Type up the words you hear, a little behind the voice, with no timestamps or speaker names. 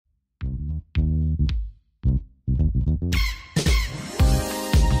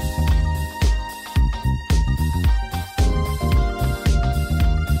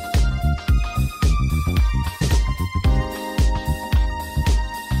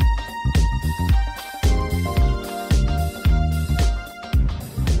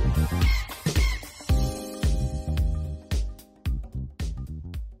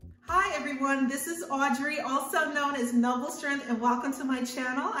It's Noble Strength and welcome to my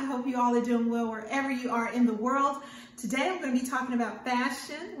channel. I hope you all are doing well wherever you are in the world. Today I'm going to be talking about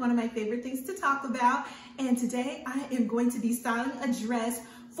fashion, one of my favorite things to talk about. And today I am going to be styling a dress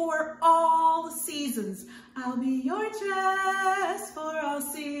for all seasons. I'll be your dress for all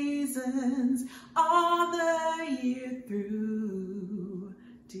seasons, all the year through.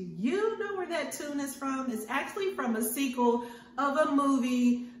 Do you know where that tune is from? It's actually from a sequel of a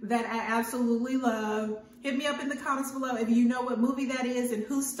movie that I absolutely love. Hit me up in the comments below if you know what movie that is and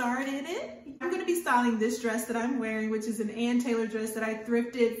who starred in it. I'm going to be styling this dress that I'm wearing, which is an Ann Taylor dress that I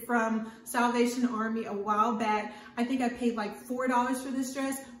thrifted from Salvation Army a while back. I think I paid like $4 for this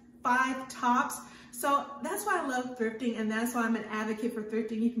dress, 5 tops. So that's why I love thrifting, and that's why I'm an advocate for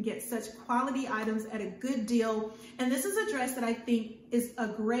thrifting. You can get such quality items at a good deal. And this is a dress that I think is a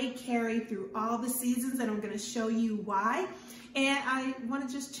great carry through all the seasons, and I'm going to show you why. And I want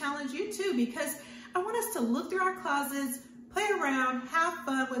to just challenge you too, because I want us to look through our closets, play around, have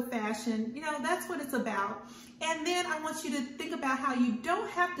fun with fashion. You know, that's what it's about. And then I want you to think about how you don't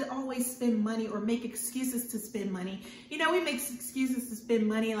have to always spend money or make excuses to spend money. You know, we make excuses to spend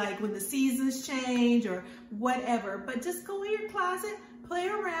money like when the seasons change or whatever, but just go in your closet, play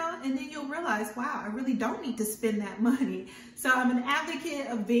around, and then you'll realize, wow, I really don't need to spend that money. So I'm an advocate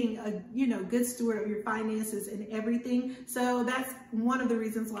of being a good steward of your finances and everything. So that's one of the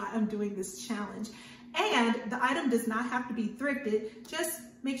reasons why I'm doing this challenge. And the item does not have to be thrifted. Just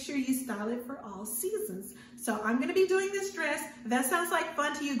make sure you style it for all seasons. So I'm going to be doing this dress. If that sounds like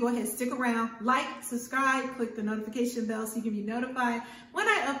fun to you, go ahead, stick around, like, subscribe, click the notification bell so you can be notified when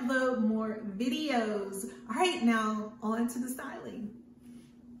I upload more videos. All right, now on to the styling.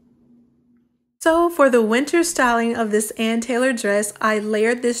 So for the winter styling of this Ann Taylor dress, I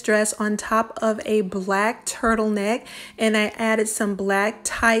layered this dress on top of a black turtleneck, and I added some black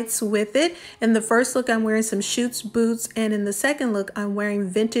tights with it. In the first look, I'm wearing some Schutz boots, and in the second look, I'm wearing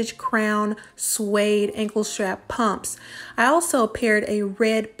vintage crown suede ankle strap pumps. I also paired a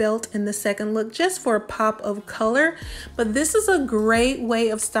red belt in the second look just for a pop of color, but this is a great way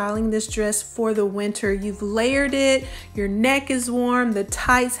of styling this dress for the winter. You've layered it, your neck is warm, the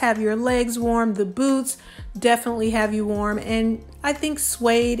tights have your legs warm, the boots definitely have you warm, and I think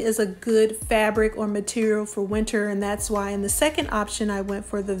suede is a good fabric or material for winter, and that's why in the second option I went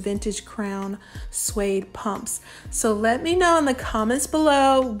for the vintage crown suede pumps. So let me know in the comments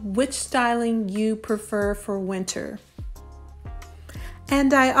below which styling you prefer for winter.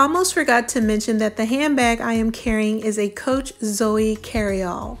 And I almost forgot to mention that the handbag I am carrying is a Coach Zoe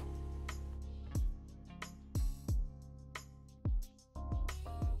carryall.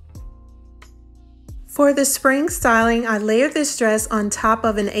 For the spring styling, I layered this dress on top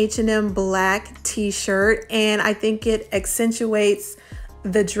of an H&M black t-shirt, and I think it accentuates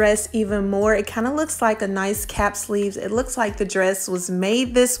the dress even more. It kind of looks like a nice cap sleeves. It looks like the dress was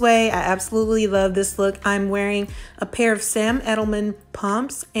made this way. I absolutely love this look. I'm wearing a pair of Sam Edelman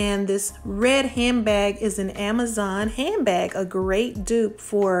pumps, and this red handbag is an Amazon handbag, a great dupe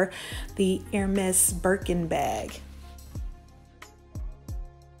for the Hermes Birkin bag.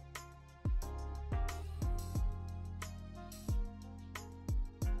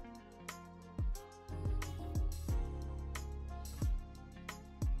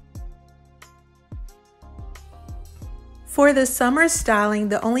 For the summer styling,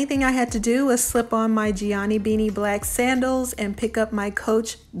 the only thing I had to do was slip on my Gianni Beanie black sandals and pick up my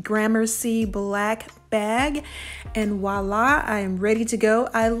Coach Gramercy black bag, and voila, I am ready to go.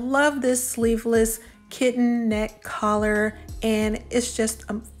 I love this sleeveless kitten neck collar, and it's just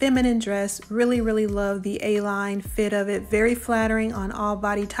a feminine dress. Really love the A-line fit of it. Very flattering on all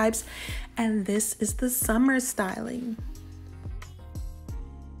body types, and this is the summer styling.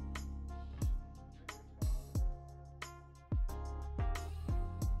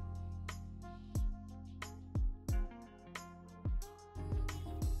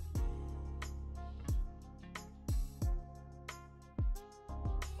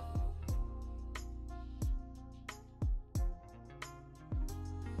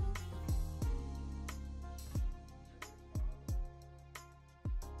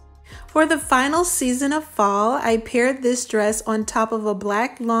 For the final season of fall, I paired this dress on top of a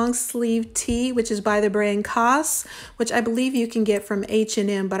black long sleeve tee, which is by the brand COS, which I believe you can get from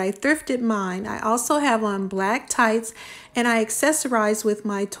H&M, but I thrifted mine. I also have on black tights, and I accessorized with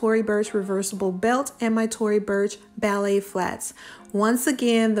my Tory Burch reversible belt and my Tory Burch ballet flats. Once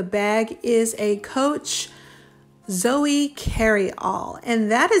again, the bag is a Coach Zoe carry-all. And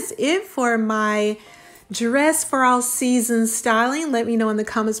that is it for my dress for all seasons styling. Let me know in the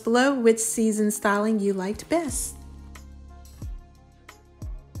comments below which season styling you liked best.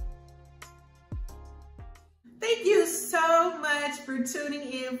 Thank you for tuning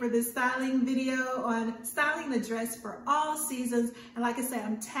in for this styling video on styling the dress for all seasons. And like I said,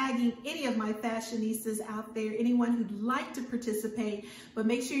 I'm tagging any of my fashionistas out there, anyone who'd like to participate, but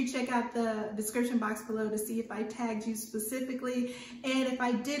make sure you check out the description box below to see if I tagged you specifically. And if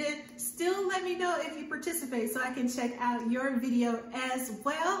I didn't, still let me know if you participate so I can check out your video as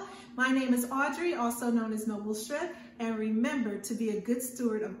well. My name is Audrey, also known as Noble Strength, and remember to be a good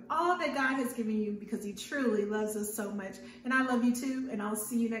steward of all that God has given you because He truly loves us so much. And I love you too, and I'll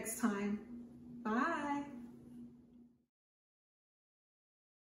see you next time. Bye.